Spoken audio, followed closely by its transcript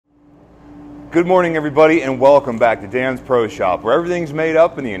Good morning, everybody, and welcome back to Dan's Pro Shop, where everything's made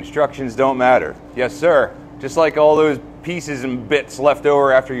up and the instructions don't matter. Yes, sir. Just like all those pieces and bits left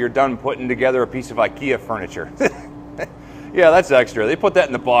over after you're done putting together a piece of IKEA furniture. Yeah, that's extra. They put that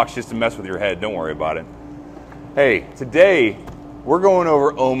in the box just to mess with your head. Don't worry about it. Hey, today we're going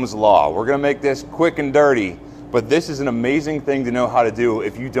over Ohm's Law. We're going to make this quick and dirty, but this is an amazing thing to know how to do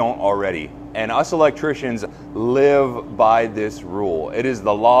if you don't already. And us electricians live by this rule. It is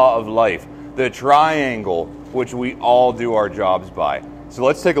the law of life. The triangle, which we all do our jobs by. So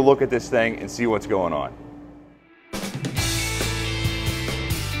let's take a look at this thing and see what's going on.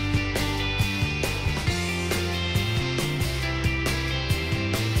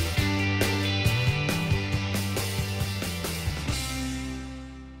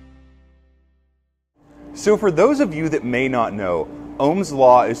 So for those of you that may not know, Ohm's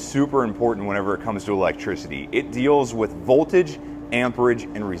Law is super important whenever it comes to electricity. It deals with voltage, amperage,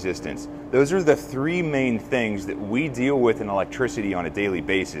 and resistance. Those are the three main things that we deal with in electricity on a daily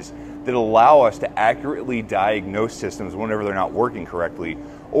basis that allow us to accurately diagnose systems whenever they're not working correctly,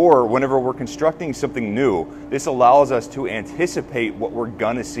 or whenever we're constructing something new. This allows us to anticipate what we're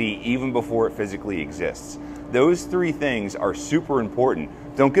gonna see even before it physically exists. Those three things are super important.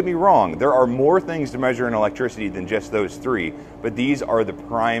 Don't get me wrong, there are more things to measure in electricity than just those three, but these are the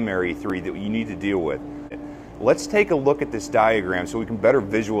primary three that you need to deal with. Let's take a look at this diagram so we can better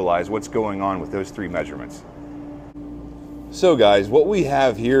visualize what's going on with those three measurements. So guys, what we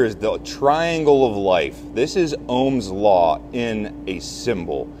have here is the triangle of life. This is Ohm's Law in a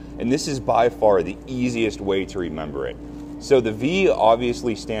symbol, and this is by far the easiest way to remember it. So the V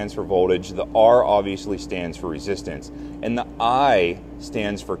obviously stands for voltage, the R obviously stands for resistance, and the I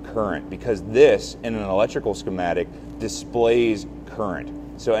stands for current, because this, in an electrical schematic, displays current.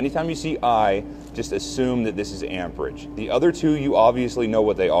 So anytime you see I, just assume that this is amperage. The other two, you obviously know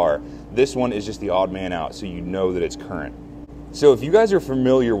what they are. This one is just the odd man out, so you know that it's current. So if you guys are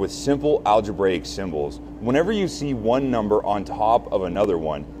familiar with simple algebraic symbols, whenever you see one number on top of another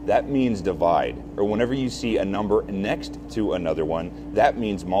one, that means divide. Or whenever you see a number next to another one, that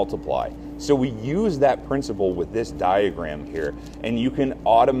means multiply. So we use that principle with this diagram here, and you can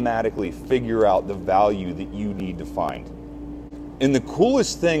automatically figure out the value that you need to find. And the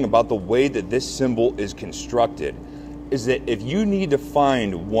coolest thing about the way that this symbol is constructed is that if you need to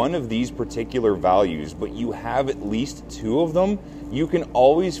find one of these particular values, but you have at least two of them, you can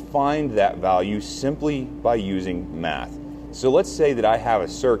always find that value simply by using math. So let's say that I have a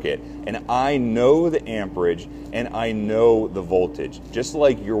circuit and I know the amperage and I know the voltage, just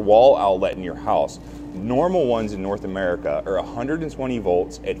like your wall outlet in your house. Normal ones in North America are 120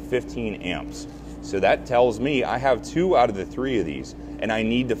 volts at 15 amps. So that tells me I have two out of the three of these, and I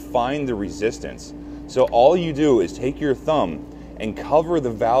need to find the resistance. So all you do is take your thumb and cover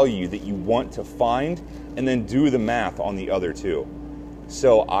the value that you want to find, and then do the math on the other two.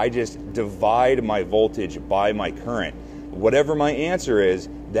 So I just divide my voltage by my current. Whatever my answer is,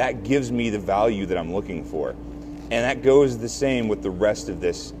 that gives me the value that I'm looking for. And that goes the same with the rest of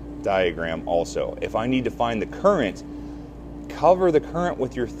this diagram also. If I need to find the current, cover the current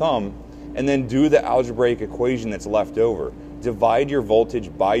with your thumb, and then do the algebraic equation that's left over. Divide your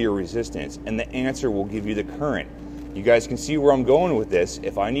voltage by your resistance, and the answer will give you the current. You guys can see where I'm going with this.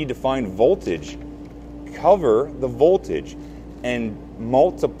 If I need to find voltage, cover the voltage and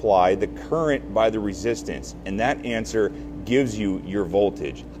multiply the current by the resistance, and that answer gives you your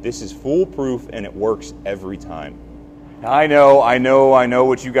voltage. This is foolproof and it works every time. I know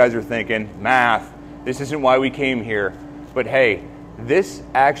what you guys are thinking. Math, this isn't why we came here, but hey, this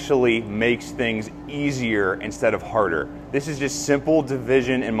actually makes things easier instead of harder. This is just simple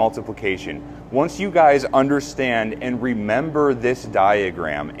division and multiplication. Once you guys understand and remember this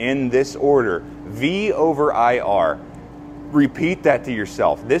diagram in this order, V over IR, repeat that to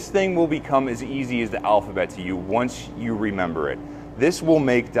yourself. This thing will become as easy as the alphabet to you once you remember it. This will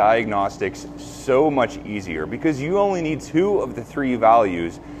make diagnostics so much easier because you only need two of the three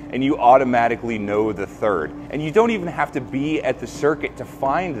values and you automatically know the third. And you don't even have to be at the circuit to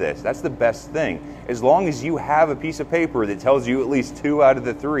find this. That's the best thing. As long as you have a piece of paper that tells you at least two out of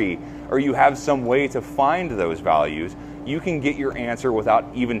the three, or you have some way to find those values, you can get your answer without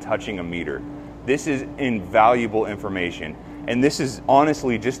even touching a meter. This is invaluable information. And this is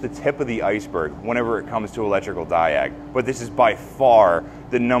honestly just the tip of the iceberg whenever it comes to electrical diag. But this is by far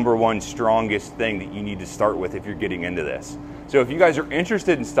the #1 strongest thing that you need to start with if you're getting into this. So if you guys are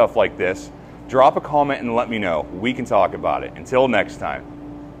interested in stuff like this, drop a comment and let me know. We can talk about it. Until next time.